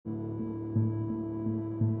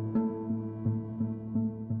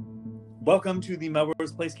Welcome to the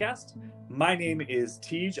Melrose Place cast. My name is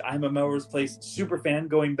Tej. I'm a Melrose Place superfan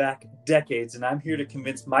going back decades, and I'm here to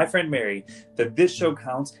convince my friend Mary that this show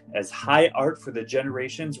counts as high art for the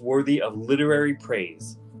generations worthy of literary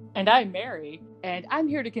praise. And I'm Mary, and I'm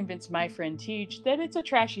here to convince my friend Tej that it's a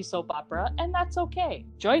trashy soap opera, and that's okay.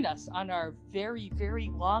 Join us on our very,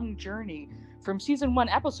 very long journey from Season 1,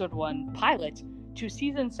 Episode 1, Pilot, to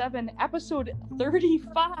Season 7, Episode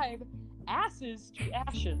 35, Asses to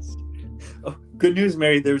Ashes. Oh, good news,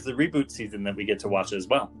 Mary. There's the reboot season that we get to watch as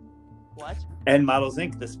well. What? And Models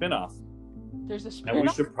Inc., the spinoff. There's a spinoff? And we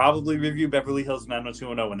should probably review Beverly Hills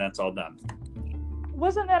 90210 when that's all done.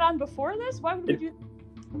 Wasn't that on before this? Why would we do...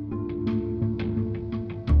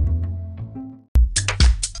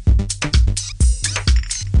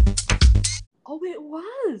 Oh, it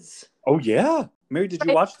was. Oh, yeah. Mary, did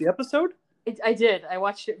you watch the episode? I did. I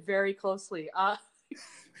watched it very closely.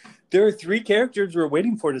 There are three characters we're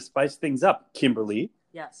waiting for to spice things up. Kimberly.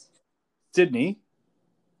 Yes. Sydney.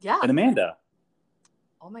 Yeah. And Amanda.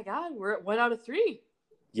 Oh my God, we're at 1 out of 3.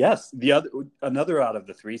 Yes. Another out of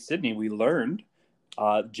the three, Sydney, we learned.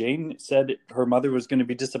 Jane said her mother was going to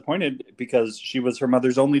be disappointed because she was her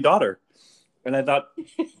mother's only daughter. And I thought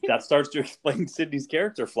that starts to explain Sydney's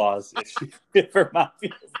character flaws if her mom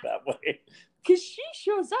feels that way. Because she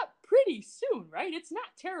shows up pretty soon, right? It's not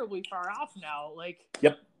terribly far off now.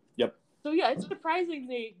 Yep. So yeah, it's surprising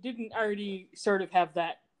they didn't already sort of have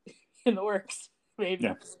that in the works, maybe.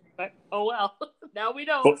 Yeah. But oh well, now we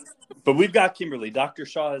know. But we've got Kimberly. Dr.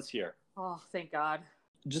 Shaw is here. Oh, thank God.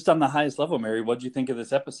 Just on the highest level, Mary, what did you think of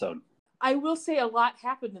this episode? I will say a lot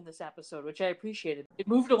happened in this episode, which I appreciated. It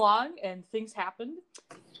moved along and things happened.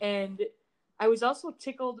 And I was also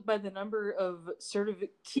tickled by the number of sort of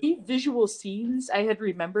key visual scenes I had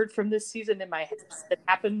remembered from this season in my head that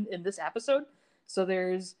happened in this episode. So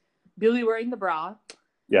there's Billy wearing the bra.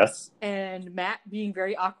 Yes. And Matt being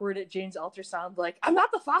very awkward at Jane's ultrasound, like, I'm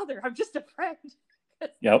not the father, I'm just a friend.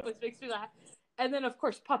 Yep. Which makes me laugh. And then, of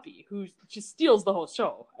course, Puppy, who just steals the whole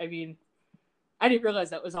show. I mean, I didn't realize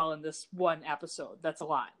that was all in this one episode. That's a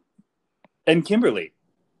lot. And Kimberly.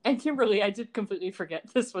 I did completely forget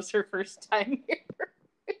this was her first time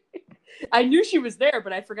here. I knew she was there,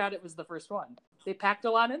 but I forgot it was the first one. They packed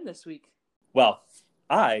a lot in this week. Well,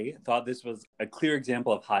 I thought this was a clear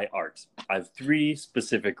example of high art. I have 3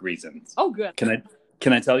 specific reasons. Oh, good.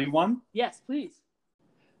 Can I tell you one? Yes, please.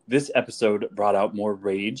 This episode brought out more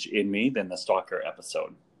rage in me than the Stalker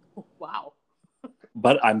episode. Oh, wow.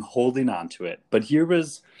 But I'm holding on to it. But here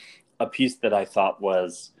was a piece that I thought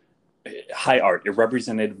was high art. It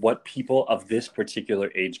represented what people of this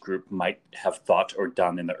particular age group might have thought or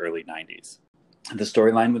done in the early 90s. The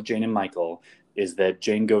storyline with Jane and Michael is that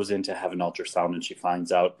Jane goes in to have an ultrasound and she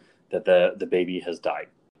finds out that the baby has died.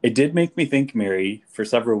 It did make me think, Mary, for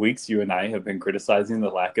several weeks you and I have been criticizing the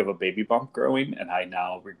lack of a baby bump growing, and I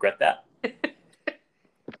now regret that.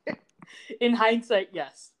 In hindsight,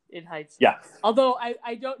 yes. In hindsight. Yeah. Although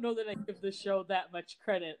I don't know that I give the show that much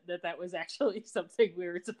credit that was actually something we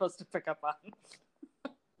were supposed to pick up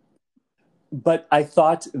on. But I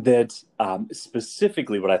thought that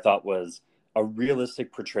specifically what I thought was a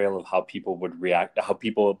realistic portrayal of how people would react, how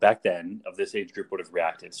people back then of this age group would have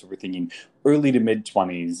reacted. So we're thinking early to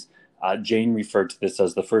mid-20s. Jane referred to this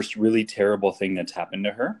as the first really terrible thing that's happened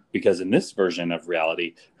to her, because in this version of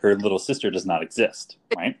reality, her little sister does not exist,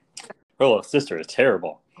 right? Her little sister is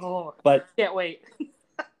terrible. Oh, but can't wait.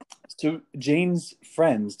 So Jane's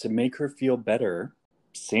friends, to make her feel better,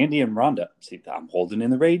 Sandy and Rhonda, see, I'm holding in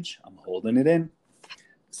the rage. I'm holding it in.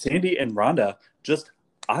 Sandy and Rhonda just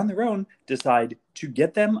on their own decide to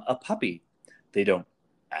get them a puppy. They don't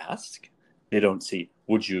ask. They don't see,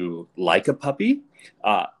 would you like a puppy?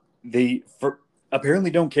 They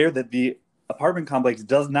apparently don't care that the apartment complex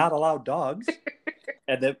does not allow dogs.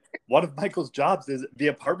 And that one of Michael's jobs is the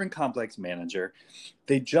apartment complex manager.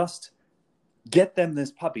 They just get them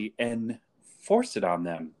this puppy and force it on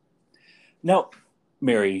them. Now,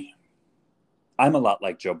 Mary, I'm a lot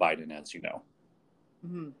like Joe Biden, as you know.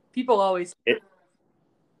 Mm-hmm. People always...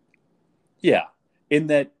 Yeah, in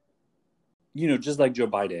that, just like Joe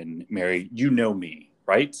Biden, Mary, you know me,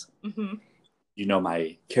 right? Mm-hmm. You know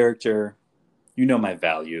my character. You know my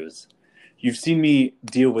values. You've seen me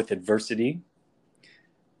deal with adversity.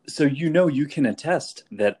 So you can attest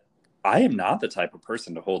that I am not the type of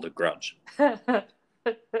person to hold a grudge.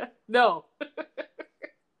 No.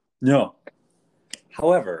 No.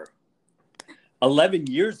 However, 11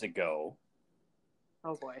 years ago...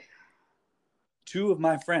 Oh, boy. 2 of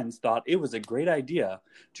my friends thought it was a great idea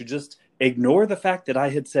to just ignore the fact that I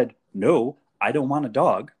had said, no, I don't want a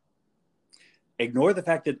dog. Ignore the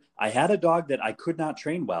fact that I had a dog that I could not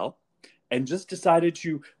train well, and just decided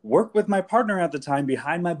to work with my partner at the time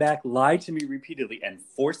behind my back, lie to me repeatedly, and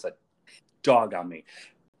force a dog on me.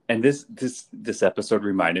 And this episode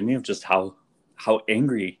reminded me of just how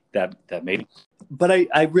angry that made me. But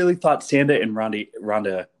I really thought Sanda and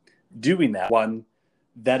Rhonda doing that, one,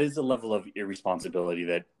 that is a level of irresponsibility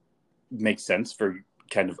that makes sense for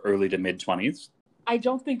kind of early to mid-20s. I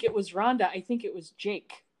don't think it was Rhonda. I think it was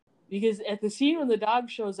Jake. Because at the scene when the dog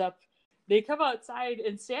shows up, they come outside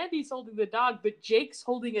and Sandy's holding the dog, but Jake's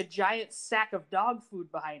holding a giant sack of dog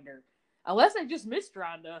food behind her. Unless I just missed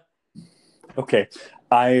Rhonda. Okay,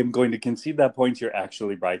 I am going to concede that point. You're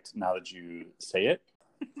actually right now that you say it.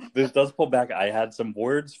 This does pull back. I had some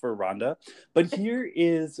words for Rhonda, but here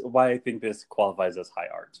is why I think this qualifies as high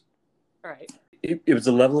art. All right. It was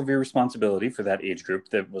a level of irresponsibility for that age group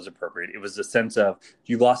that was appropriate. It was a sense of,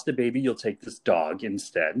 you lost a baby, you'll take this dog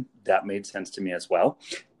instead. That made sense to me as well.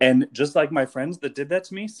 And just like my friends that did that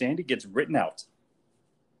to me, Sandy gets written out.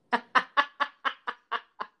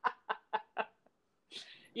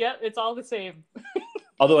 Yeah, it's all the same.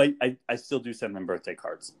 Although I still do send them birthday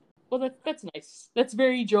cards. Well, that's nice. That's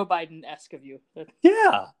very Joe Biden-esque of you.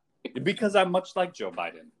 Yeah, because I'm much like Joe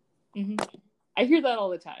Biden. Mm-hmm. I hear that all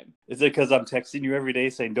the time. Is it because I'm texting you every day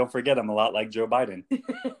saying, don't forget, I'm a lot like Joe Biden?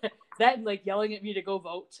 That and like yelling at me to go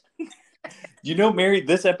vote. You know, Mary,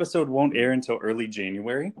 this episode won't air until early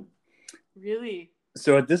January. Really?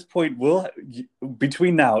 So at this point,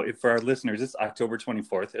 between now, for our listeners, it's October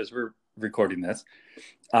 24th as we're recording this.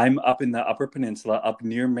 I'm up in the Upper Peninsula, up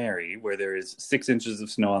near Mary, where there is 6 inches of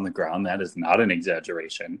snow on the ground. That is not an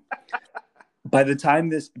exaggeration. By the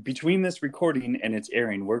time between this recording and its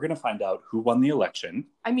airing, we're going to find out who won the election.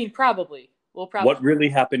 I mean, probably. Well, probably. What really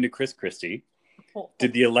happened to Chris Christie?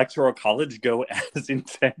 Did the Electoral College go as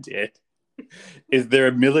intended? Is there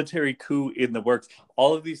a military coup in the works?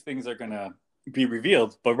 All of these things are going to be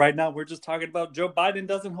revealed, but right now we're just talking about Joe Biden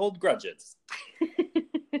doesn't hold grudges.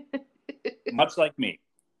 Much like me.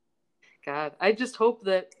 God, I just hope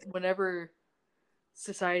that whenever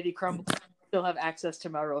society crumbles, they'll have access to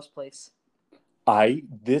Melrose Place.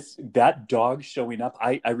 That dog showing up,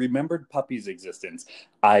 I remembered Puppy's existence.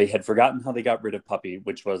 I had forgotten how they got rid of Puppy,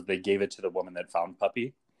 which was they gave it to the woman that found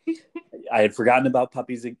Puppy. I had forgotten about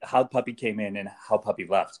how Puppy came in and how Puppy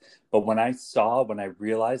left. But when I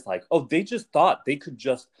realized, like, oh, they just thought they could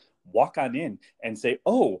just walk on in and say,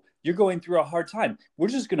 oh, you're going through a hard time. We're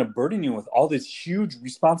just going to burden you with all this huge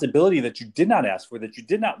responsibility that you did not ask for, that you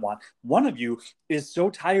did not want. One of you is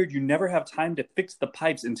so tired you never have time to fix the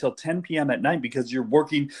pipes until 10 p.m. at night because you're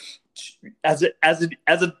working as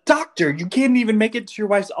a doctor. You can't even make it to your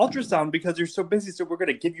wife's ultrasound because you're so busy. So we're going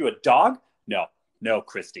to give you a dog? No,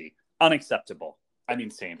 Christy. Unacceptable. I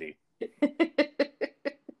mean, Sandy.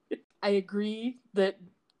 I agree that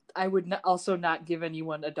I would also not give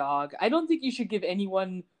anyone a dog. I don't think you should give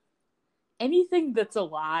anyone anything that's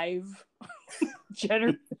alive.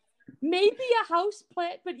 Generally, maybe a house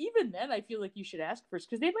plant, but even then, I feel like you should ask first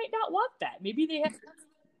because they might not want that. Maybe they have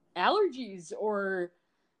allergies or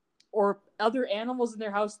other animals in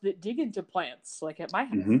their house that dig into plants, like at my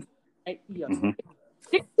house. Mm-hmm.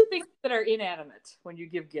 Stick to things that are inanimate when you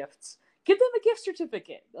give gifts. Give them a gift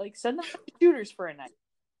certificate. Like send them to Shooters for a night.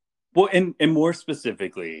 Well, and more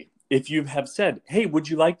specifically, if you have said, hey, would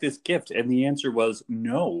you like this gift? And the answer was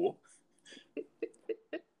no.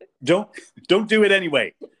 Don't do it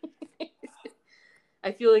anyway.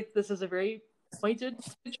 I feel like this is a very pointed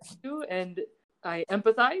issue, and I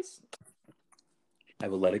empathize. I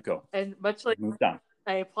will let it go. And much like moved on.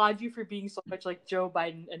 I applaud you for being so much like Joe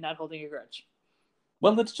Biden and not holding a grudge.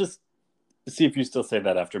 Well, let's just see if you still say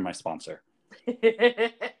that after my sponsor.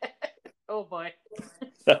 Oh boy.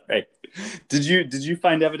 All right. Did you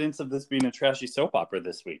find evidence of this being a trashy soap opera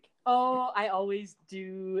this week? Oh, I always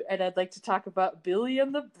do, and I'd like to talk about Billy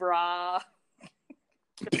and the Bra.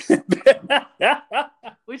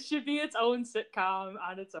 Which should be its own sitcom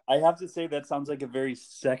on its own. I have to say that sounds like a very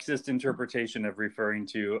sexist interpretation of referring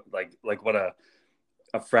to like what a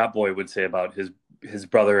frat boy would say about his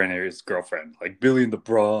brother and his girlfriend, like Billy and the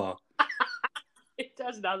Bra. It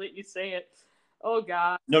does now that you say it. Oh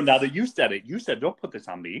God. No, now that you said it, you said don't put this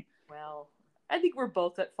on me. Well, I think we're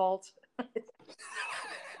both at fault.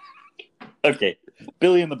 Okay,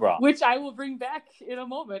 Billy and the Bra. Which I will bring back in a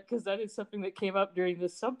moment, because that is something that came up during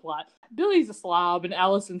this subplot. Billy's a slob, and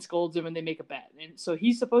Allison scolds him, and they make a bet. And so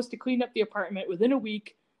he's supposed to clean up the apartment within a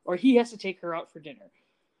week, or he has to take her out for dinner.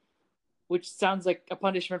 Which sounds like a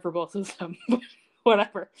punishment for both of them.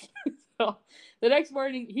 Whatever. So the next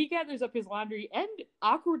morning, he gathers up his laundry, and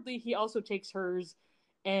awkwardly, he also takes hers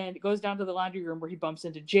and goes down to the laundry room where he bumps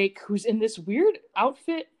into Jake, who's in this weird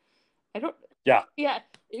outfit. Yeah. Yeah,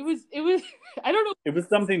 it was, I don't know. It was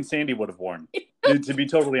something Sandy would have worn, to be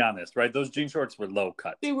totally honest, right? Those jean shorts were low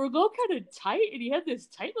cut. They were low kind of tight, and he had this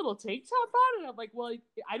tight little tank top on, and I'm like, well,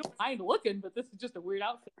 I don't mind looking, but this is just a weird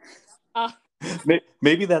outfit.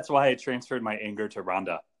 Maybe that's why I transferred my anger to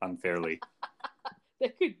Rhonda unfairly.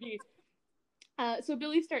 That could be. So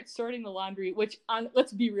Billy starts sorting the laundry, which,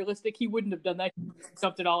 let's be realistic, he wouldn't have done that. He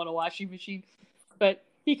dumped it all in a washing machine. But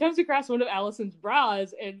he comes across one of Allison's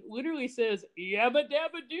bras and literally says, "Yabba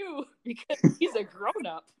dabba doo," because he's a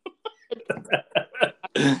grown-up.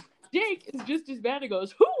 Jake is just as bad and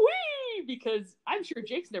goes, "Hoo-wee!" because I'm sure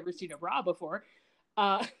Jake's never seen a bra before.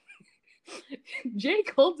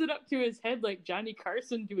 Jake holds it up to his head like Johnny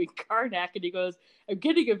Carson doing Karnak, and he goes, "I'm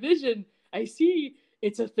getting a vision. I see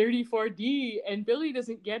it's a 34D," and Billy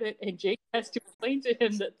doesn't get it, and Jake has to explain to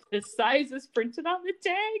him that the size is printed on the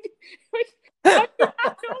tag. Like, how do you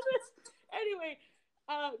not know this? Anyway,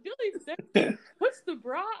 Billy then puts the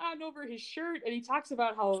bra on over his shirt, and he talks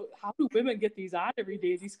about how do women get these on every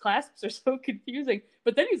day? These clasps are so confusing.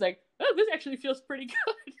 But then he's like, "Oh, this actually feels pretty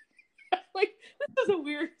good." Like, this is a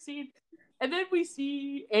weird scene. And then we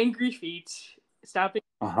see Angry Feet stopping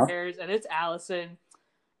the stairs, and it's Allison.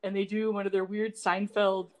 And they do one of their weird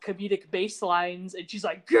Seinfeld comedic bass lines, and she's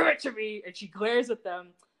like, "Give it to me!" And she glares at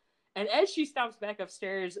them. And as she stomps back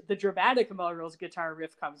upstairs, the dramatic Melrose guitar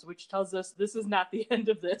riff comes, which tells us this is not the end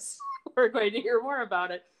of this. We're going to hear more about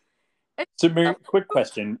it. So, Mary, quick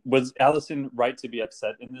question. Was Allison right to be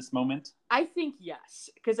upset in this moment? I think yes,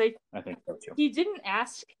 because I think so too. He didn't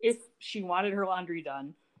ask if she wanted her laundry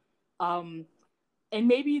done. And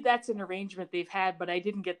maybe that's an arrangement they've had, but I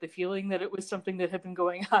didn't get the feeling that it was something that had been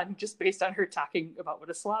going on just based on her talking about what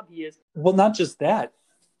a slob he is. Well, not just that.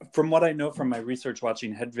 From what I know from my research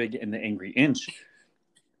watching Hedwig and the Angry Inch,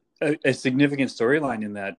 a significant storyline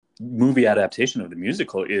in that movie adaptation of the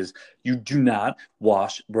musical is you do not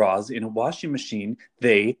wash bras in a washing machine.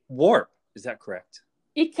 They warp. Is that correct?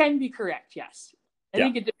 It can be correct, yes. I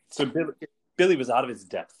think it did. So Billy was out of his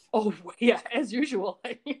depth. Oh, yeah, as usual.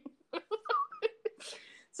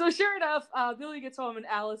 So sure enough, Billy gets home and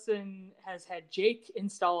Allison has had Jake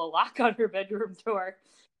install a lock on her bedroom door.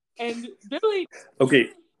 And Billy...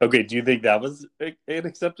 Okay, do you think that was an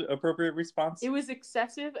appropriate response? It was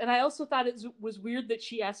excessive, and I also thought it was weird that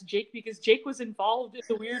she asked Jake because Jake was involved in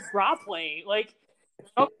the weird bra play. Like,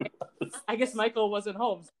 okay, I guess Michael wasn't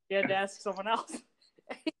home, so he had to ask someone else.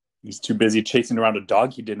 He's too busy chasing around a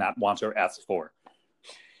dog he did not want or ask for.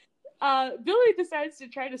 Billy decides to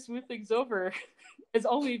try to smooth things over, as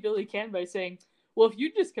only Billy can, by saying, "Well, if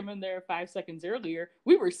you'd just come in there 5 seconds earlier,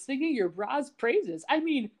 we were singing your bra's praises. I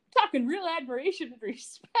mean, talking real admiration and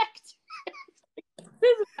respect."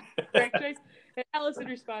 This is the correct choice. And Allison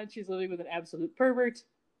responds she's living with an absolute pervert.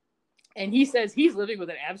 And he says he's living with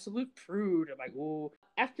an absolute prude. I'm like, whoa.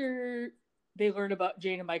 After they learn about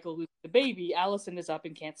Jane and Michael losing the baby, Allison is up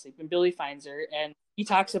and can't sleep, and Billy finds her, and he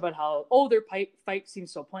talks about how, their fight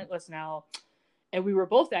seems so pointless now, and we were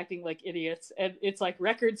both acting like idiots, and it's like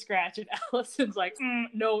record scratch, and Allison's like,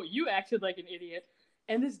 "No, you acted like an idiot."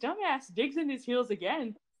 And this dumbass digs in his heels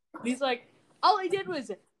again, and he's like, "All I did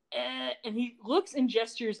was, and he looks and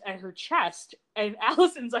gestures at her chest, and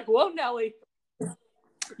Allison's like, "Whoa, Nellie,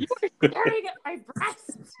 you were staring at my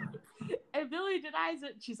breasts." And Billy denies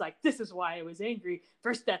it. She's like, "This is why I was angry.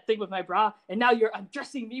 First that thing with my bra, and now you're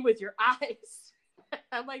undressing me with your eyes."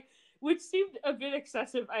 I'm like, which seemed a bit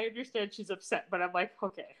excessive. I understand she's upset, but I'm like,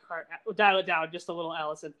 okay, all right, we'll dial it down just a little,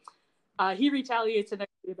 Allison. He retaliates the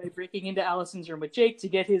next day by breaking into Allison's room with Jake to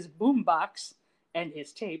get his boombox and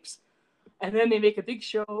his tapes. And then they make a big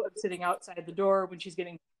show of sitting outside the door when she's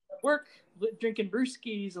getting work, drinking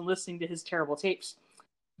brewskis and listening to his terrible tapes.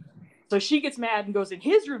 So she gets mad and goes in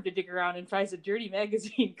his room to dig around and finds a dirty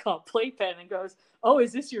magazine called Playpen and goes, "Oh,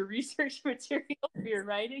 is this your research material for your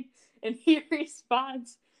writing?" And he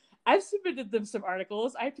responds, "I've submitted them some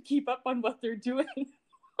articles. I have to keep up on what they're doing,"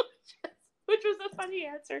 which was a funny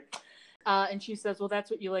answer. And she says, "Well,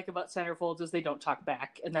 that's what you like about centerfolds is they don't talk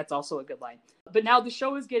back." And that's also a good line. But now the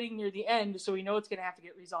show is getting near the end, so we know it's going to have to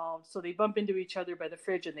get resolved. So they bump into each other by the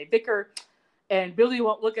fridge and they bicker. And Billy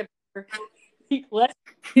won't look at her. He lets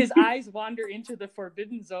his eyes wander into the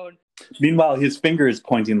forbidden zone. Meanwhile, his finger is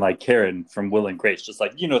pointing like Karen from Will and Grace, just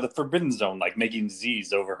like, the forbidden zone, like making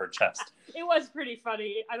Z's over her chest. It was pretty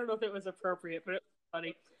funny. I don't know if it was appropriate, but it was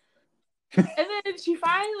funny. And then she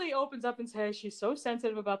finally opens up and says she's so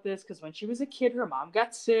sensitive about this because when she was a kid, her mom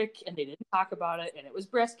got sick and they didn't talk about it, and it was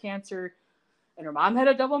breast cancer. And her mom had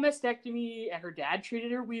a double mastectomy, and her dad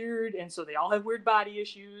treated her weird, and so they all have weird body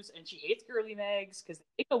issues, and she hates girly mags because they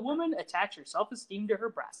make a woman attach her self-esteem to her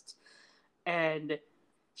breasts. And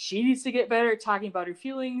she needs to get better at talking about her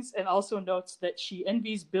feelings, and also notes that she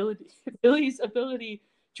envies Billy's ability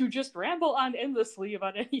to just ramble on endlessly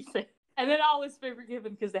about anything. And then all is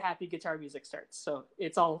forgiven because the happy guitar music starts. So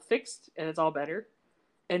it's all fixed and it's all better.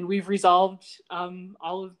 And we've resolved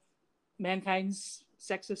all of mankind's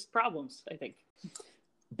sexist problems, I think.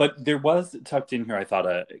 But there was tucked in here, I thought,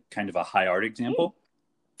 a kind of a high art example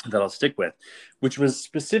that I'll stick with, which was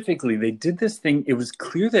specifically, they did this thing. It was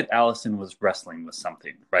clear that Allison was wrestling with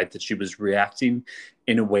something, right? That she was reacting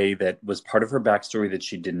in a way that was part of her backstory that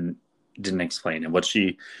she didn't explain. And what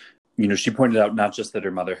she pointed out, not just that her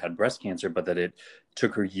mother had breast cancer, but that it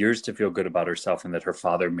took her years to feel good about herself and that her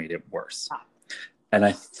father made it worse. And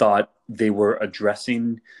I thought they were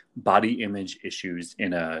addressing body image issues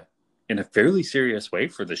in a fairly serious way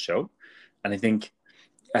for the show. And I think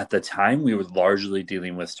at the time we were largely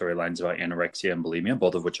dealing with storylines about anorexia and bulimia,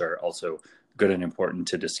 both of which are also good and important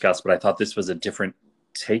to discuss. But I thought this was a different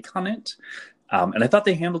take on it. And I thought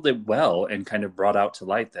they handled it well and kind of brought out to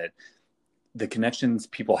light that the connections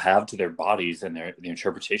people have to their bodies and the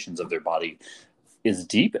interpretations of their body is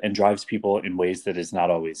deep and drives people in ways that is not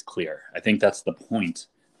always clear. I think that's the point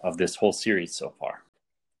of this whole series so far.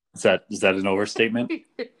 Is that an overstatement?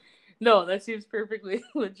 No, that seems perfectly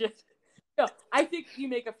legit. No, I think you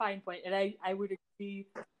make a fine point, and I would agree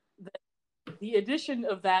that the addition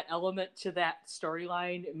of that element to that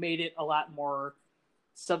storyline made it a lot more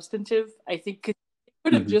substantive. I think they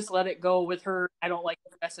could have just let it go with her, I don't like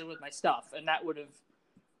messing with my stuff, and that would have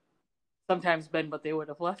sometimes been what they would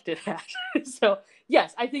have left it at. So,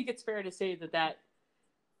 yes, I think it's fair to say that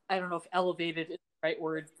I don't know if elevated is the right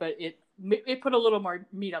word, but it put a little more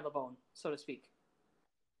meat on the bone, so to speak.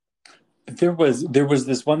 There was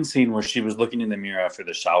this one scene where she was looking in the mirror after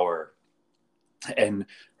the shower, and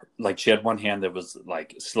like she had one hand that was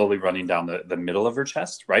like slowly running down the middle of her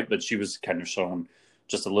chest, right? But she was kind of shown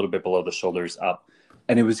just a little bit below the shoulders up.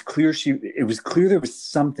 And it was clear there was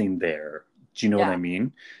something there. Do you know what I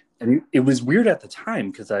mean? And it was weird at the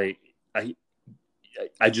time because I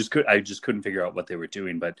just couldn't figure out what they were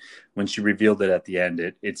doing. But when she revealed it at the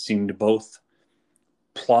end, it seemed both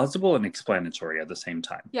plausible and explanatory at the same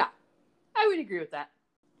time. Yeah, I would agree with that.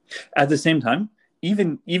 At the same time,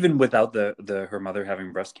 even without the her mother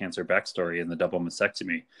having breast cancer backstory and the double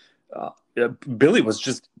mastectomy, Billy was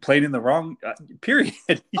just playing in the wrong period.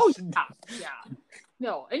 Oh yeah.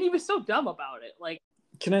 No, and he was so dumb about it. Like,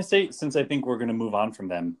 can I say, since I think we're going to move on from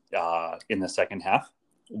them in the second half,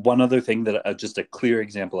 one other thing that just a clear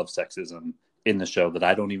example of sexism in the show that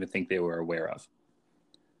I don't even think they were aware of.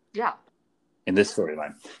 Yeah. In this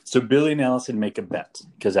storyline. So Billy and Allison make a bet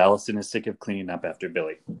because Allison is sick of cleaning up after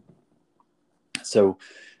Billy. So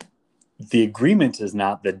the agreement is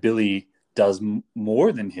not that Billy does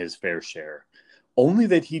more than his fair share, only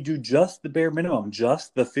that he do just the bare minimum,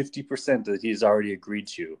 just the 50% that he's already agreed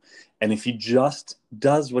to. And if he just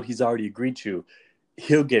does what he's already agreed to,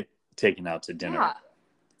 he'll get taken out to dinner. Yeah.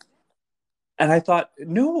 And I thought,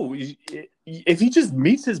 no, if he just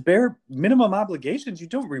meets his bare minimum obligations, you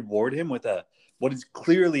don't reward him with what is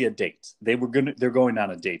clearly a date. They're going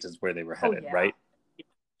on a date is where they were headed, right?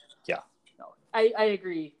 Yeah. No, I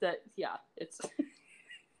agree that, it's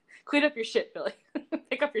clean up your shit, Billy.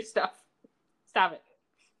 Pick up your stuff. Stop it.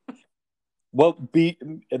 Well,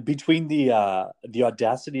 between the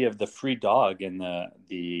audacity of the free dog and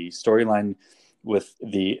the storyline with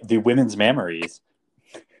the women's memories,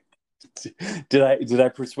 did I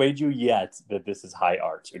persuade you yet that this is high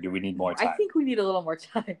art, or do we need more time? I think we need a little more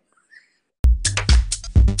time.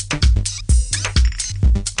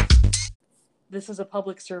 This is a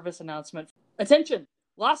public service announcement. Attention!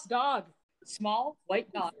 Lost dog. Small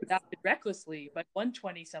white dog adopted recklessly by one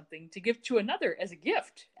 20-something to give to another as a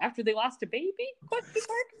gift after they lost a baby?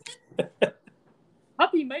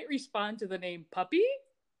 Puppy might respond to the name Puppy,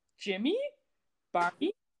 Jimmy,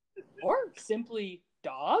 Barney, or simply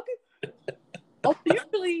Dog.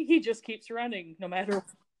 Usually he just keeps running no matter what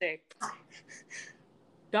they say.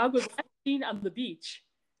 Dog was last seen on the beach,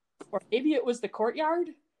 or maybe it was the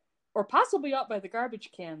courtyard, or possibly out by the garbage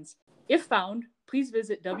cans. If found, please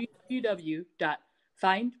visit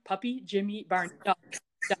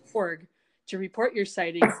www.findpuppyjimmybarney.org to report your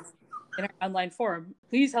sighting in our online forum.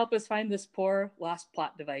 Please help us find this poor lost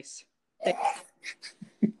plot device.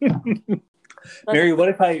 Mary, what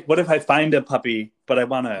if I find a puppy but I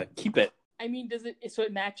want to keep it? I mean, so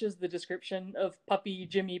it matches the description of Puppy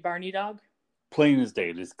Jimmy Barney dog? Plain as day,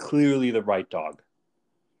 it is clearly the right dog.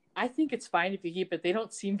 I think it's fine if you keep it. They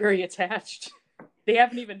don't seem very attached. They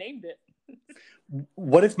haven't even named it.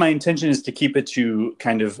 What if my intention is to keep it to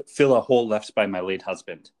kind of fill a hole left by my late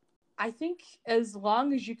husband? I think as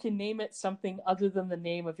long as you can name it something other than the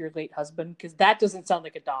name of your late husband, because that doesn't sound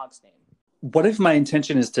like a dog's name. What if my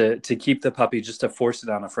intention is to keep the puppy just to force it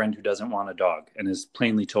on a friend who doesn't want a dog and has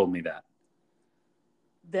plainly told me that?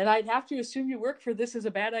 Then I'd have to assume you work for This Is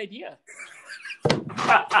a Bad Idea.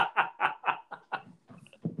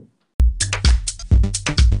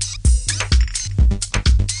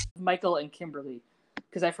 Michael and Kimberly,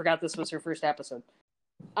 because I forgot this was her first episode.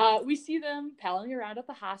 We see them palling around at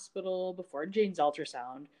the hospital before Jane's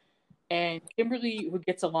ultrasound, and Kimberly, who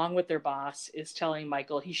gets along with their boss, is telling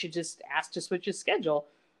Michael he should just ask to switch his schedule,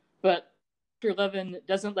 but Dr. Levin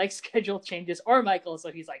doesn't like schedule changes or Michael,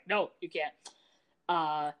 so he's like, no, you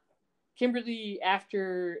can't. Kimberly,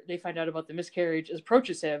 after they find out about the miscarriage,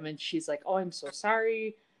 approaches him, and she's like, oh, I'm so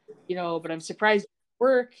sorry, but I'm surprised you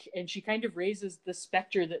work, and she kind of raises the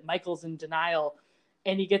specter that Michael's in denial.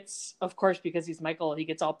 And he gets, of course, because he's Michael, he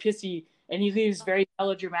gets all pissy and he leaves very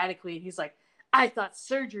melodramatically. And he's like, I thought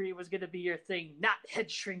surgery was going to be your thing, not head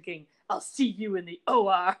shrinking. I'll see you in the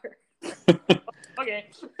OR. Okay.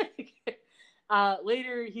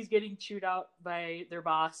 Later, he's getting chewed out by their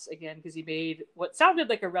boss again because he made what sounded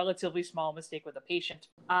like a relatively small mistake with a patient.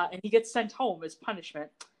 And he gets sent home as punishment.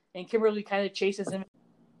 And Kimberly kind of chases him.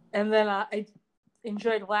 And then I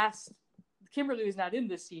enjoyed Kimberly was not in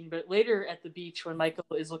this scene, but later at the beach when Michael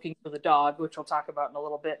is looking for the dog, which we'll talk about in a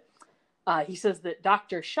little bit, he says that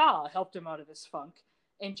Dr. Shaw helped him out of his funk.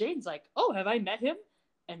 And Jane's like, oh, have I met him?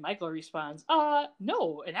 And Michael responds,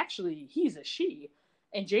 no, and actually he's a she.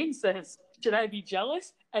 And Jane says, should I be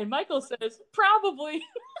jealous? And Michael says, probably.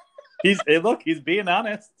 He's being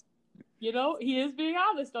honest. He is being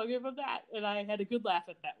honest. I'll give him that. And I had a good laugh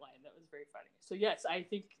at that line. That was very funny. So yes, I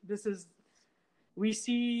think we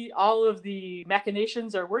see all of the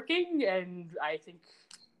machinations are working, and I think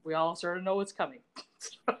we all sort of know what's coming.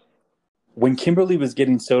 When Kimberly was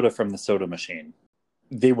getting soda from the soda machine,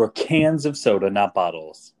 they were cans of soda, not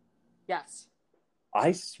bottles. Yes.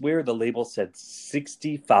 I swear the label said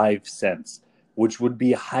 65 cents, which would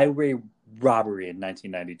be a highway robbery in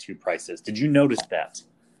 1992 prices. Did you notice that?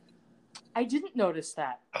 I didn't notice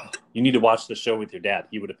that. You need to watch the show with your dad.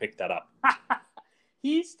 He would have picked that up.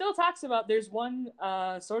 He still talks about there's one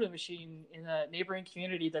soda machine in a neighboring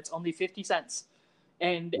community that's only 50 cents.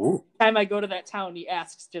 And every time I go to that town, he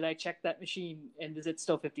asks, did I check that machine? And is it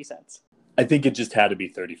still 50 cents? I think it just had to be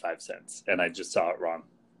 35 cents. And I just saw it wrong.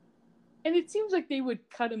 And it seems like they would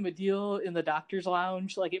cut him a deal in the doctor's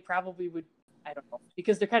lounge. Like it probably would, I don't know,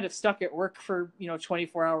 because they're kind of stuck at work for,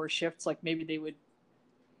 24-hour shifts. Like maybe they would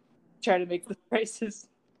try to make the prices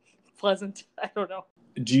pleasant. I don't know.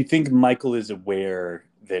 Do you think Michael is aware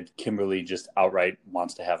that Kimberly just outright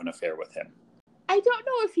wants to have an affair with him? I don't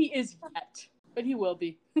know if he is yet, but he will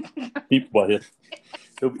be. He'll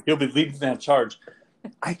be leading that charge.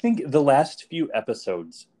 I think the last few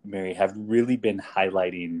episodes, Mary, have really been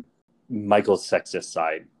highlighting Michael's sexist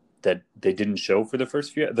side that they didn't show for the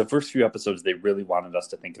first few episodes. They really wanted us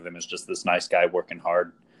to think of him as just this nice guy working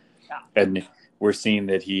hard. Yeah. And we're seeing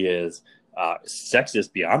that he is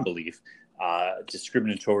sexist beyond belief.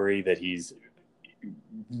 Discriminatory, that he's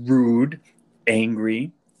rude,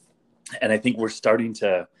 angry, and I think we're starting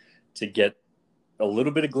to get a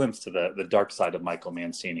little bit of glimpse to the dark side of Michael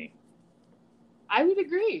Mancini. I would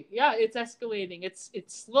agree. Yeah, it's escalating. It's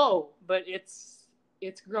slow, but it's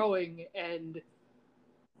growing, and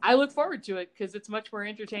I look forward to it because it's much more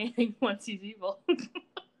entertaining once he's evil.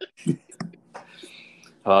 Do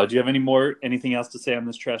you have anything else to say on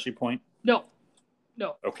this trashy point? No.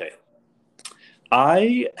 Okay.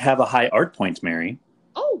 I have a high art point, Mary.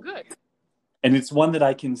 Oh, good. And it's one that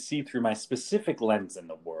I can see through my specific lens in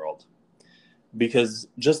the world. Because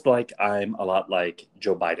just like I'm a lot like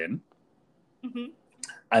Joe Biden, mm-hmm.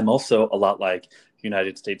 I'm also a lot like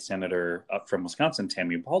United States Senator from Wisconsin,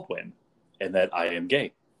 Tammy Baldwin, in that I am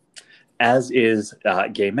gay, as is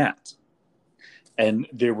gay Matt. And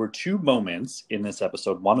there were two moments in this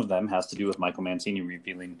episode. One of them has to do with Michael Mancini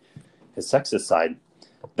revealing his sexist side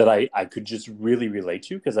that I could just really relate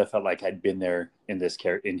to because I felt like I'd been there in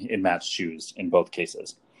in Matt's shoes in both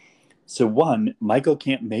cases. So one, Michael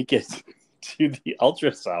can't make it to the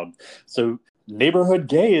ultrasound. So neighborhood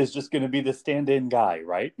gay is just going to be the stand-in guy,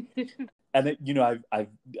 right? And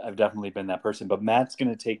I've definitely been that person, but Matt's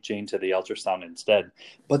going to take Jane to the ultrasound instead.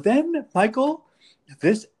 But then Michael,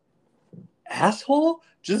 this asshole,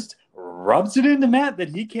 just rubs it into Matt that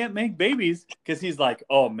he can't make babies because he's like,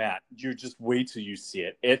 oh, Matt, you just wait till you see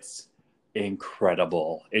it. It's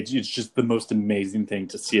incredible. It's just the most amazing thing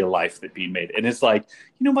to see a life that being made. And it's like,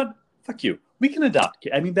 you know what? Fuck you. We can adopt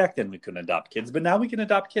kids. I mean, back then we couldn't adopt kids, but now we can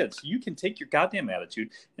adopt kids. You can take your goddamn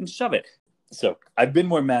attitude and shove it. So I've been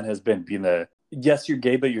where Matt has been, being the, yes, you're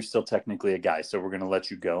gay, but you're still technically a guy, so we're going to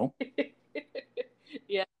let you go.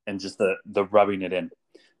 Yeah. And just the rubbing it in.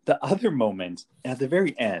 The other moment, at the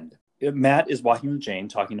very end, Matt is walking with Jane,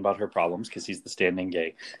 talking about her problems, because he's the standing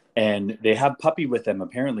gay. And they have Puppy with them,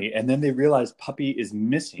 apparently. And then they realize Puppy is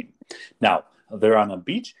missing. Now, they're on a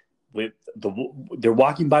beach. They're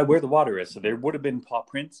walking by where the water is, so there would have been paw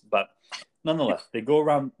prints, but nonetheless, they go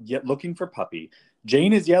around looking for Puppy.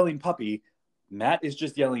 Jane is yelling Puppy. Matt is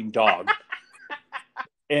just yelling dog.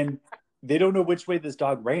 And they don't know which way this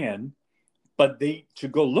dog ran, but to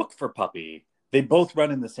go look for Puppy, they both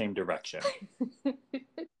run in the same direction,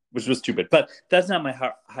 which was stupid. But that's not my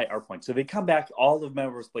high art point. So they come back, all of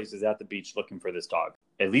Melrose Place is at the beach looking for this dog.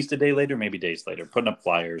 At least a day later, maybe days later, putting up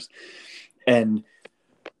flyers. And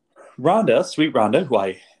Rhonda, sweet Rhonda, who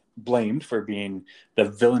I blamed for being the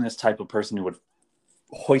villainous type of person who would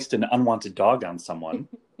hoist an unwanted dog on someone.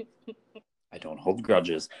 I don't hold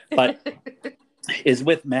grudges, but is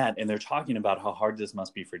with Matt, and they're talking about how hard this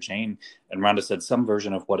must be for Jane. And Rhonda said some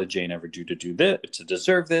version of, what did Jane ever do to do this, to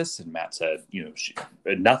deserve this? And Matt said,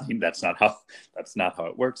 nothing. That's not how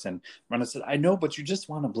it works. And Rhonda said, I know, but you just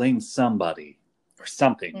want to blame somebody or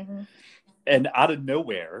something. Mm-hmm. And out of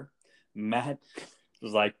nowhere, Matt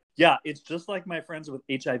was like, yeah, it's just like my friends with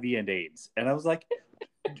HIV and AIDS. And I was like,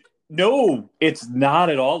 no, it's not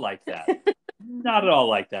at all like that. Not at all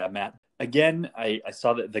like that, Matt. Again, I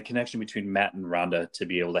saw that the connection between Matt and Rhonda to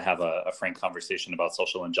be able to have a frank conversation about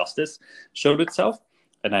social injustice showed itself.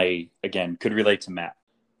 And I, again, could relate to Matt.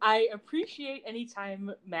 I appreciate any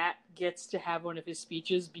time Matt gets to have one of his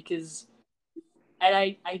speeches, because, and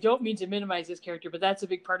I don't mean to minimize his character, but that's a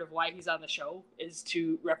big part of why he's on the show, is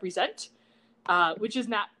to represent, which is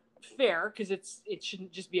not fair, because it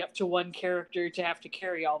shouldn't just be up to one character to have to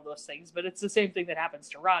carry all those things, but it's the same thing that happens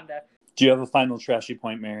to Rhonda. Do you have a final trashy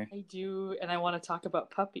point, Mary? I do, and I want to talk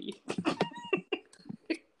about Puppy.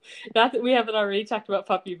 Not that we haven't already talked about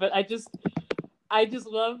Puppy, but I just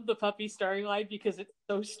love the Puppy storyline because it's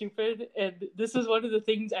so stupid, and this is one of the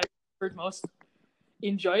things I heard most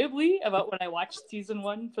enjoyably about when I watched season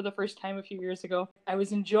 1 for the first time a few years ago. I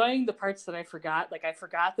was enjoying the parts that I forgot. Like, I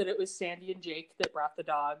forgot that it was Sandy and Jake that brought the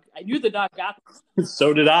dog. I knew the dog got them.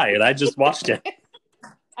 So did I, and I just watched it.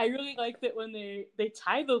 I really like that when they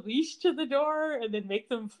tie the leash to the door and then make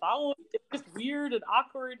them follow. It's just weird and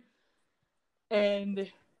awkward. And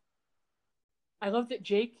I love that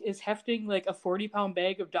Jake is hefting like a 40-pound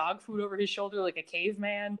bag of dog food over his shoulder like a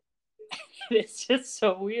caveman. It's just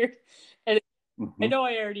so weird. And I know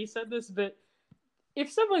I already said this, but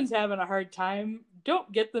if someone's having a hard time,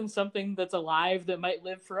 don't get them something that's alive that might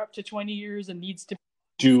live for up to 20 years and needs to...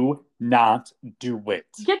 Do not do it.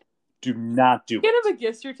 Do not do it. Get him a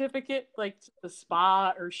gift certificate, like the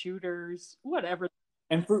spa or Shooters, whatever.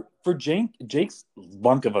 And for Jake's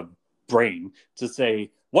lunk of a brain to say,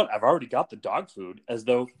 what, I've already got the dog food, as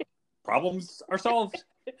though problems are solved.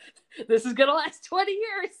 This is going to last 20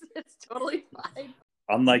 years. It's totally fine.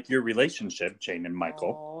 Unlike your relationship, Jane and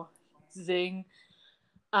Michael. Oh, zing.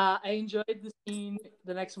 I enjoyed the scene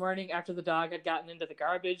the next morning after the dog had gotten into the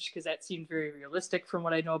garbage, because that seemed very realistic from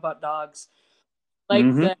what I know about dogs. Like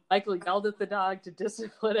that Michael yelled at the dog to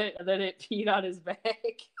discipline it, and then it peed on his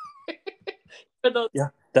back. Yeah,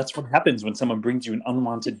 that's what happens when someone brings you an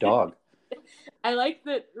unwanted dog. I like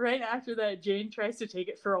that right after that, Jane tries to take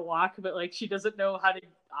it for a walk, but like she doesn't know how to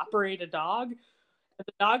operate a dog. And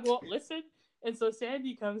the dog won't listen. And so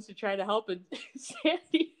Sandy comes to try to help, and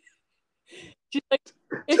Sandy, she's like,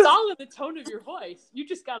 it's all in the tone of your voice. You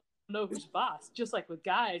just got to know who's boss, just like with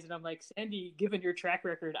guys. And I'm like, Sandy, given your track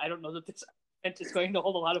record, I don't know that this is going to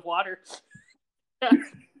hold a lot of water.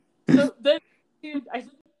 So then, dude, I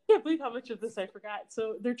can't believe how much of this I forgot.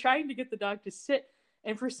 So they're trying to get the dog to sit,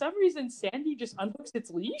 and for some reason, Sandy just unhooks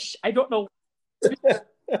its leash. I don't know.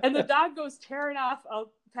 And the dog goes tearing off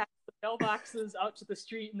out past the mailboxes out to the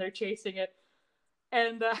street, and they're chasing it.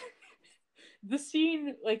 And the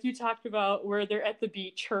scene, like you talked about, where they're at the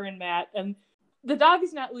beach, her and Matt, and the dog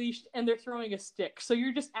is not leashed, and they're throwing a stick. So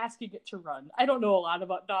you're just asking it to run. I don't know a lot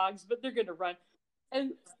about dogs, but they're going to run.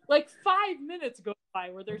 And like 5 minutes go by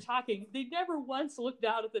where they're talking. They never once looked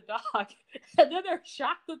down at the dog. And then they're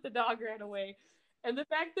shocked that the dog ran away. And the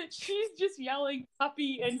fact that she's just yelling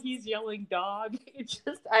puppy and he's yelling dog.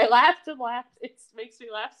 I laughed and laughed. It makes me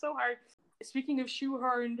laugh so hard. Speaking of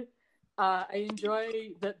shoehorned, I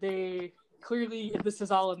enjoy that they... Clearly, this is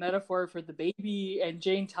all a metaphor for the baby, and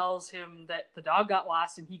Jane tells him that the dog got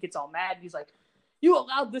lost, and he gets all mad. He's like, you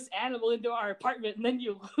allowed this animal into our apartment, and then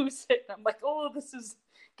you lose it. And I'm like, oh, this is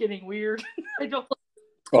getting weird. I don't...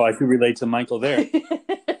 Oh, I can relate to Michael there.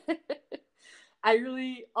 I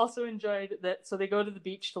really also enjoyed that. So they go to the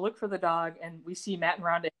beach to look for the dog, and we see Matt and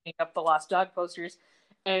Rhonda hanging up the lost dog posters,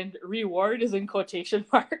 and reward is in quotation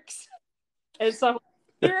marks. And so,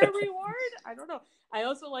 there a reward? I don't know. I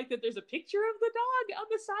also like that there's a picture of the dog on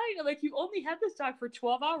the side. And like, you only had this dog for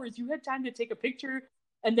 12 hours. You had time to take a picture,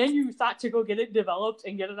 and then you thought to go get it developed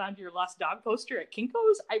and get it onto your lost dog poster at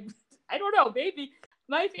Kinko's. I don't know, maybe.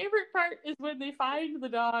 My favorite part is when they find the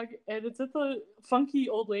dog, and it's at the funky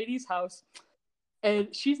old lady's house.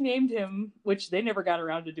 And she's named him, which they never got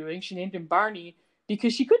around to doing. She named him Barney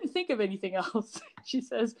because she couldn't think of anything else. She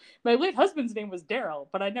says, my late husband's name was Daryl,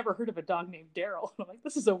 but I never heard of a dog named Daryl. I'm like,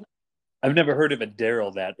 this is a... I've never heard of a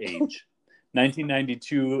Daryl that age.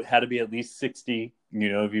 1992 had to be at least 60,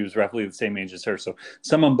 if he was roughly the same age as her. So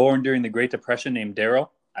someone born during the Great Depression named Daryl?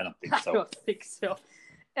 I don't think so. I don't think so.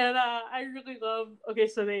 And I really love... Okay,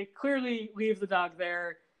 so they clearly leave the dog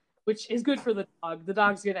there, which is good for the dog. The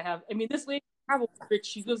dog's going to have... I mean, this lady probably rich.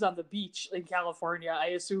 She lives on the beach in California. I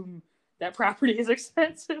assume that property is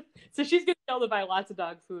expensive. So she's going to be able to buy lots of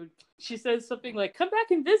dog food. She says something like, come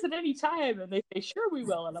back and visit anytime. And they say, sure we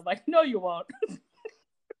will. And I'm like, no, you won't.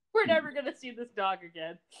 We're never going to see this dog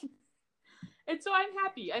again. And so I'm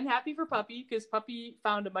happy. I'm happy for Puppy because Puppy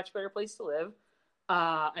found a much better place to live.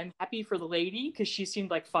 I'm happy for the lady because she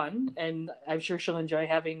seemed like fun. And I'm sure she'll enjoy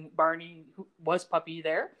having Barney, who was Puppy,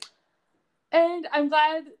 there. And I'm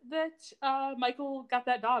glad that Michael got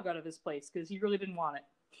that dog out of his place because he really didn't want it.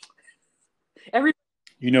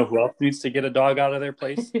 You know who else needs to get a dog out of their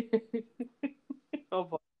place? Oh,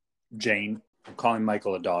 boy. Jane. I'm calling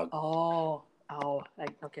Michael a dog.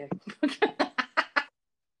 Okay.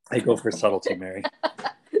 I go for subtlety, Mary.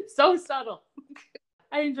 So subtle.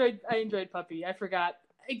 I enjoyed Puppy. I forgot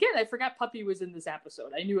Puppy was in this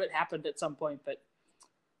episode. I knew it happened at some point, but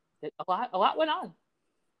a lot went on.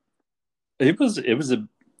 This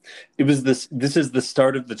is the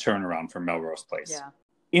start of the turnaround for Melrose Place. Yeah.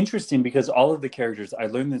 Interesting because all of the characters, I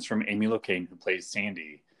learned this from Amy Locane, who plays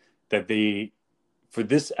Sandy, that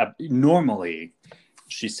normally,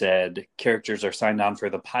 she said, characters are signed on for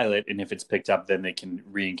the pilot, and if it's picked up, then they can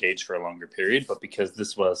re-engage for a longer period. But because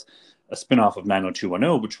this was a spinoff of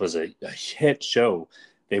 90210, which was a hit show,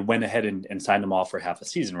 they went ahead and signed them all for half a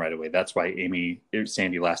season right away. That's why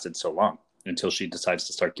Sandy lasted so long, until she decides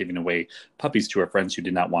to start giving away puppies to her friends who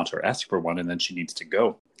did not want her ask for one, and then she needs to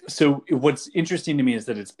go. So what's interesting to me is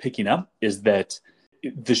that it's picking up, is that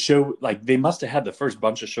the show, like, they must have had the first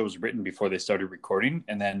bunch of shows written before they started recording,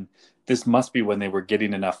 and then this must be when they were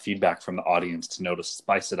getting enough feedback from the audience to know to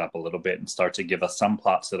spice it up a little bit and start to give us some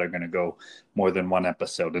plots that are going to go more than one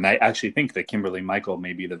episode. And I actually think that Kimberly Michael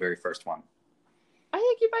may be the very first one. I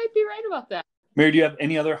think you might be right about that. Mary, do you have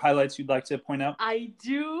any other highlights you'd like to point out? I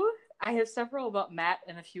do. I have several about Matt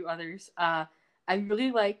and a few others. I really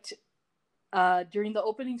liked during the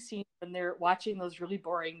opening scene when they're watching those really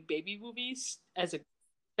boring baby movies I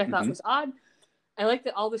thought was odd. I like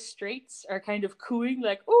that all the straights are kind of cooing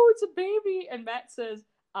like, oh, it's a baby. And Matt says,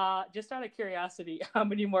 just out of curiosity, how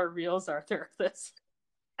many more reels are there of this?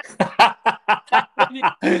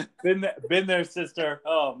 Been there, sister.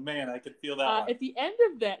 Oh, man, I could feel that. At the end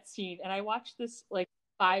of that scene, and I watched this like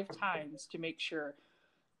 5 times to make sure,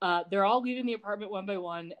 they're all leaving the apartment one by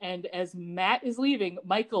one, and as Matt is leaving,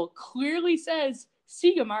 Michael clearly says,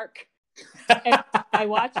 "See ya, Mark." And I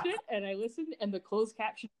watched it, and I listened, and the closed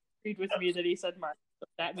caption agreed with me that he said Mark. So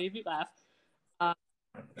that made me laugh.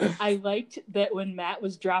 I liked that when Matt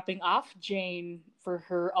was dropping off Jane for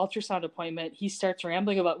her ultrasound appointment, he starts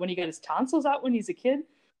rambling about when he got his tonsils out when he's a kid.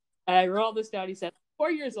 And I wrote all this down. He said,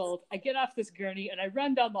 4 years old, I get off this gurney and I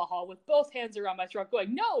run down the hall with both hands around my throat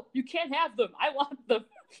going, no, you can't have them. I want them.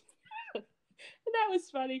 And that was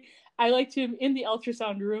funny. I liked him in the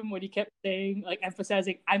ultrasound room when he kept saying, like,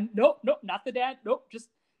 emphasizing, nope, not the dad. Nope, just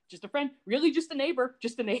a friend. Really just a neighbor.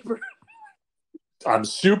 I'm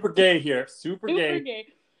super gay here. Super gay.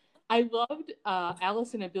 I loved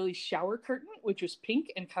Allison and Billy's shower curtain, which was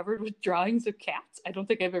pink and covered with drawings of cats. I don't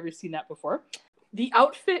think I've ever seen that before. The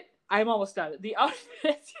outfit, I'm almost done. The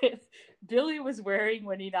outfit Billy was wearing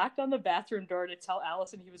when he knocked on the bathroom door to tell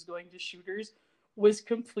Allison he was going to Shooters was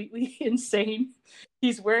completely insane.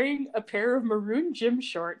 He's wearing a pair of maroon gym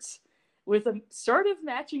shorts with a sort of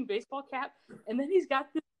matching baseball cap, and then he's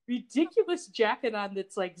got this ridiculous jacket on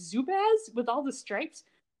that's like Zubaz with all the stripes,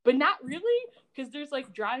 but not really, because there's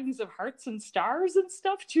like drawings of hearts and stars and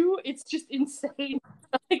stuff too. It's just insane.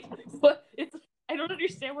 I don't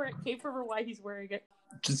understand where it came from or why he's wearing it.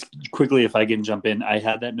 Just quickly, if I can jump in, I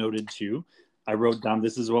had that noted too. I wrote down,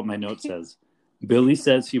 this is what my note says. Billy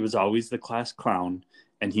says he was always the class clown,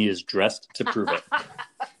 and he is dressed to prove it.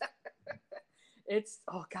 It's,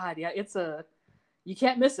 oh God, yeah, it's a You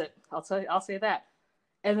can't miss it. I'll say that.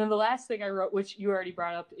 And then the last thing I wrote, which you already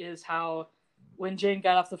brought up, is how when Jane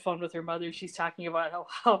got off the phone with her mother, she's talking about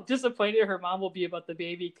how disappointed her mom will be about the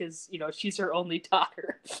baby because, she's her only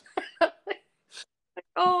daughter.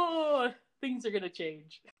 Oh, things are going to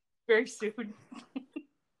change very soon.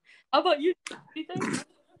 How about you? Anything?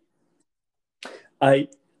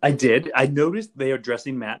 I did. I noticed they are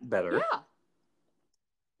dressing Matt better. Yeah.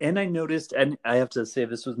 And I noticed, and I have to say,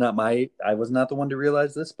 I was not the one to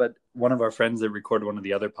realize this, but one of our friends that recorded one of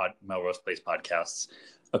the other Melrose Place podcasts,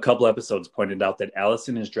 a couple episodes pointed out that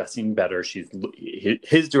Allison is dressing better.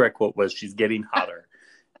 His direct quote was, "She's getting hotter."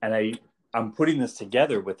 And I'm putting this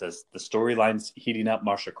together with the storylines heating up,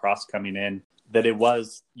 Marsha Cross coming in, that it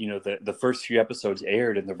was, the first few episodes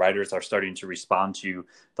aired and the writers are starting to respond to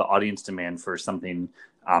the audience demand for something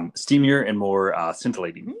steamier and more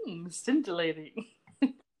scintillating. Scintillating.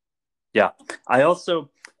 Yeah. I also,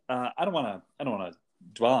 I don't want to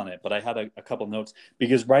dwell on it, but I had a couple notes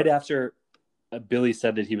because right after Billy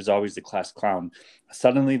said that he was always the class clown,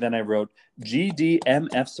 suddenly then I wrote,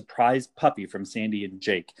 GDMF surprise puppy from Sandy and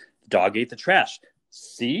Jake. Dog ate the trash.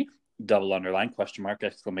 See? Double underline, question mark,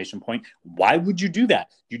 exclamation point. Why would you do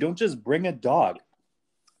that? You don't just bring a dog.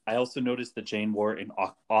 I also noticed that Jane wore an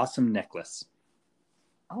awesome necklace.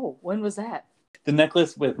 Oh, when was that? The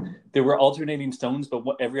necklace there were alternating stones, but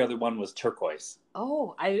every other one was turquoise.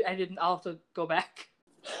 Oh, I didn't. I'll have to go back.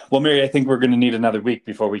 Well, Mary, I think we're going to need another week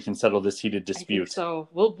before we can settle this heated dispute. So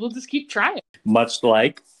we'll just keep trying. Much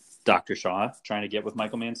like Dr. Shaw trying to get with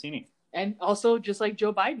Michael Mancini. And also, just like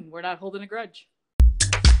Joe Biden, we're not holding a grudge.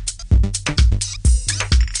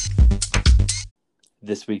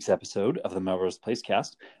 This week's episode of the Melrose Place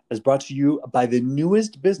Cast is brought to you by the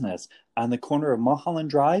newest business on the corner of Mulholland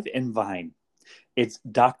Drive and Vine. It's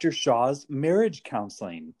Dr. Shaw's Marriage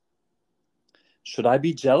Counseling. Should I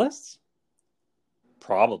be jealous?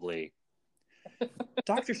 Probably.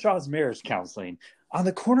 Dr. Shaw's Marriage Counseling on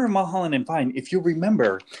the corner of Mulholland and Vine. If you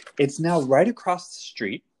remember, it's now right across the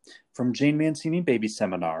street from Jane Mancini Baby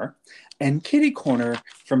Seminar and Kitty Corner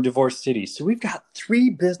from Divorce City. So we've got 3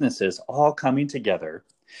 businesses all coming together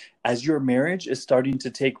as your marriage is starting to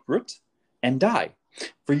take root and die,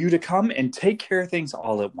 for you to come and take care of things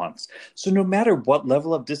all at once. So no matter what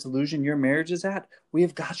level of disillusion your marriage is at, we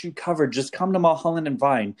have got you covered. Just come to Mulholland and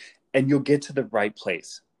Vine and you'll get to the right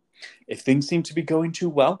place. If things seem to be going too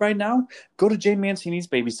well right now, go to Jane Mancini's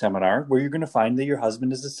Baby Seminar, where you're going to find that your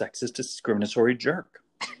husband is a sexist, discriminatory jerk.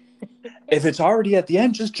 If it's already at the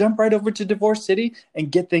end, just jump right over to Divorce City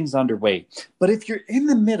and get things underway. But if you're in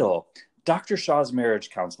the middle, Dr. Shaw's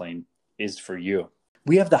Marriage Counseling is for you.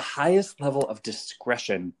 We have the highest level of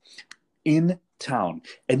discretion in town.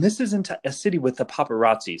 And this isn't a city with the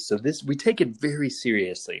paparazzi. So we take it very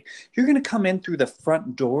seriously. You're going to come in through the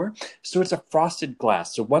front door. So it's a frosted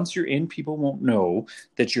glass. So once you're in, people won't know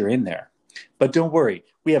that you're in there. But don't worry.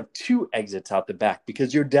 We have 2 exits out the back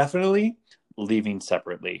because you're definitely leaving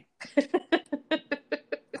separately.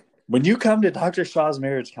 When you come to Dr. Shaw's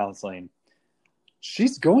Marriage Counseling,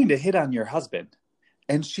 she's going to hit on your husband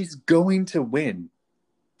and she's going to win.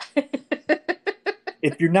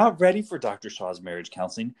 If you're not ready for Dr. Shaw's Marriage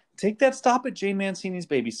Counseling, take that stop at Jane Mancini's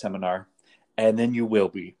Baby Seminar, and then you will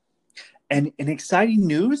be. And in exciting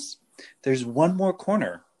news, there's one more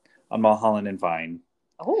corner on Mulholland and Vine.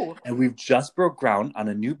 Oh. And we've just broke ground on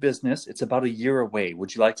a new business. It's about a year away.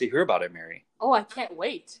 Would you like to hear about it, Mary? Oh, I can't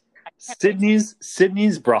wait.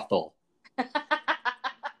 Sydney's Brothel.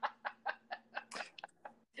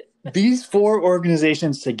 These 4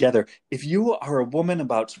 organizations together, if you are a woman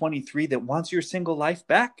about 23 that wants your single life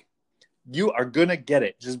back, you are going to get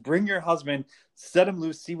it. Just bring your husband, set him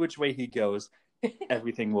loose, see which way he goes.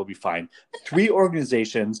 Everything will be fine. 3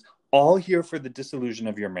 organizations, all here for the dissolution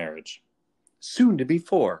of your marriage. Soon to be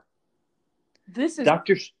 4. This is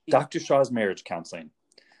Dr. Shaw's Marriage Counseling.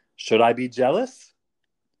 Should I be jealous?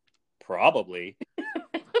 Probably.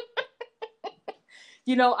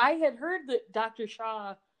 I had heard that Dr.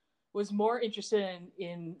 Shaw was more interested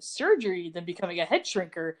in surgery than becoming a head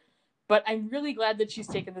shrinker, but I'm really glad that she's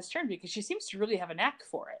taken this turn because she seems to really have a knack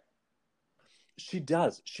for it. She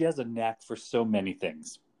does. She has a knack for so many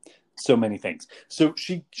things. So many things. So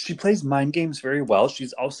she plays mind games very well.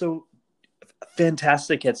 She's also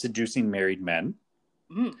fantastic at seducing married men.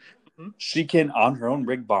 Mm-hmm. She can, on her own,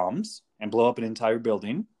 rig bombs and blow up an entire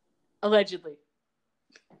building. Allegedly.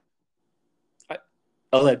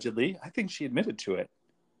 Allegedly. I think she admitted to it.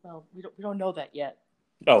 Well, we don't know that yet.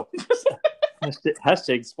 Oh.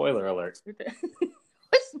 Hashtag spoiler alert.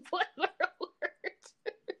 Spoiler alert.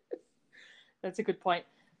 That's a good point.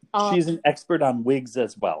 She's an expert on wigs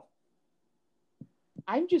as well.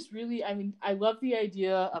 I'm just really, I mean, I love the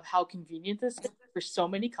idea of how convenient this is for so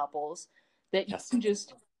many couples that you Yes. can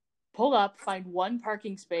just pull up, find one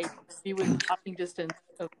parking space, be within walking distance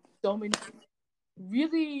of so many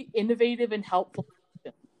really innovative and helpful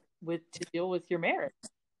to deal with your marriage.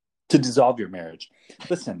 To dissolve your marriage.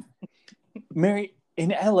 Listen, Mary, in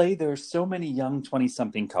LA, there are so many young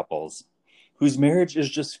 20-something couples whose marriage is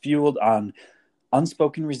just fueled on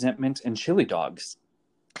unspoken resentment and chili dogs.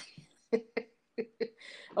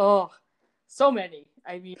 Oh, so many.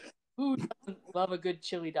 I mean, who doesn't love a good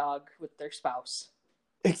chili dog with their spouse?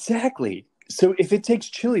 Exactly. So if it takes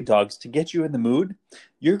chili dogs to get you in the mood,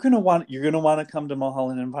 you're gonna want to come to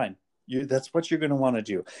Mulholland and Vine. That's what you're gonna want to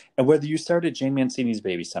do. And whether you start at Jane Mancini's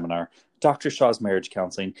baby seminar, Dr. Shaw's marriage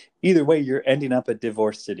counseling, either way, you're ending up at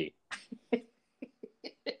Divorce City.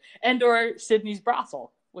 And or Sydney's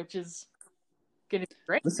brothel, which is gonna be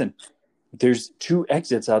great. Listen, there's 2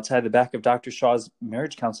 exits outside the back of Dr. Shaw's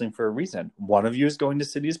marriage counseling for a reason. One of you is going to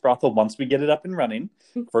Sydney's brothel once we get it up and running.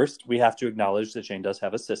 First, we have to acknowledge that Jane does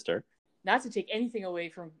have a sister. Not to take anything away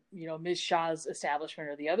from, Ms. Shaw's establishment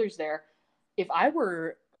or the others there. If I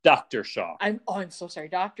were Dr. Shaw. I'm so sorry,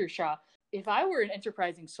 Dr. Shaw. If I were an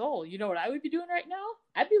enterprising soul, you know what I would be doing right now?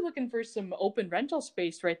 I'd be looking for some open rental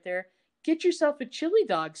space right there. Get yourself a chili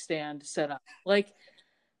dog stand set up. Like,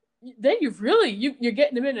 then you're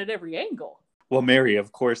getting them in at every angle. Well, Mary,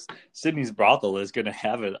 of course, Sydney's brothel is going to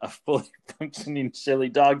have a fully functioning chili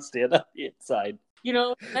dog stand on the inside.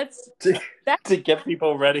 That's to get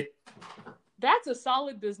people ready. That's a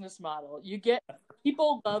solid business model.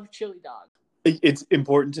 People love chili dogs. It's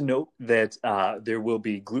important to note that there will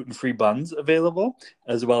be gluten-free buns available,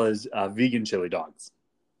 as well as vegan chili dogs.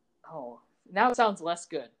 Oh, now it sounds less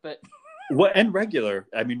good, but and regular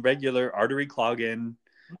artery clogging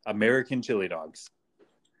American chili dogs.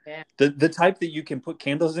 Yeah. The type that you can put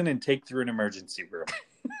candles in and take through an emergency room.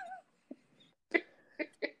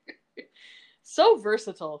 So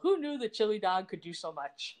versatile. Who knew the chili dog could do so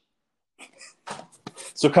much?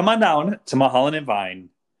 So come on down to Mulholland and Vine.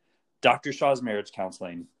 Dr. Shaw's marriage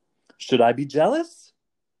counseling. Should I be jealous?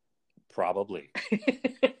 Probably.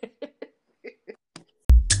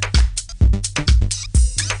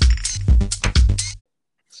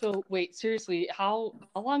 So wait, seriously, how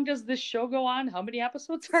long does this show go on? How many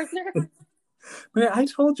episodes are there? I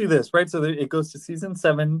told you this, right? So it goes to season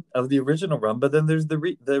 7 of the original run, but then there's the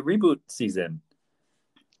reboot season.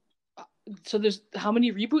 So there's how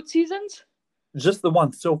many reboot seasons? Just the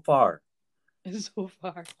one so far. So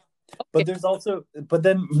far. Okay. But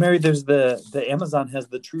then Mary, there's the Amazon has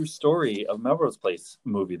the true story of Melrose Place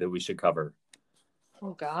movie that we should cover.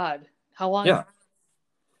 Oh God, how long? Yeah,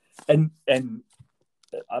 and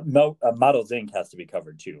Models Inc. has to be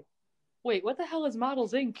covered too. Wait, what the hell is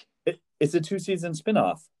Models Inc.? It's a 2-season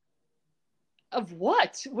spinoff. Of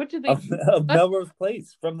what? What did they? Of Melrose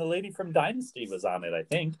Place. From the lady from Dynasty was on it, I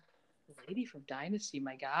think. The lady from Dynasty.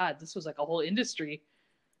 My God, this was like a whole industry.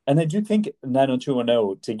 And I do think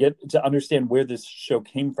 90210 to understand where this show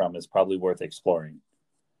came from is probably worth exploring.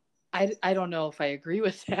 I don't know if I agree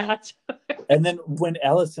with that. And then when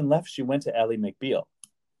Allison left, she went to Ally McBeal.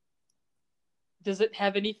 Does it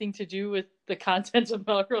have anything to do with the content of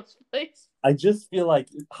Melrose Place? I just feel like,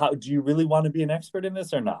 do you really want to be an expert in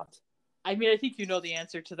this or not? I mean, I think you know the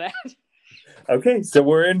answer to that. Okay, so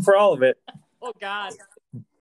we're in for all of it. Oh, God.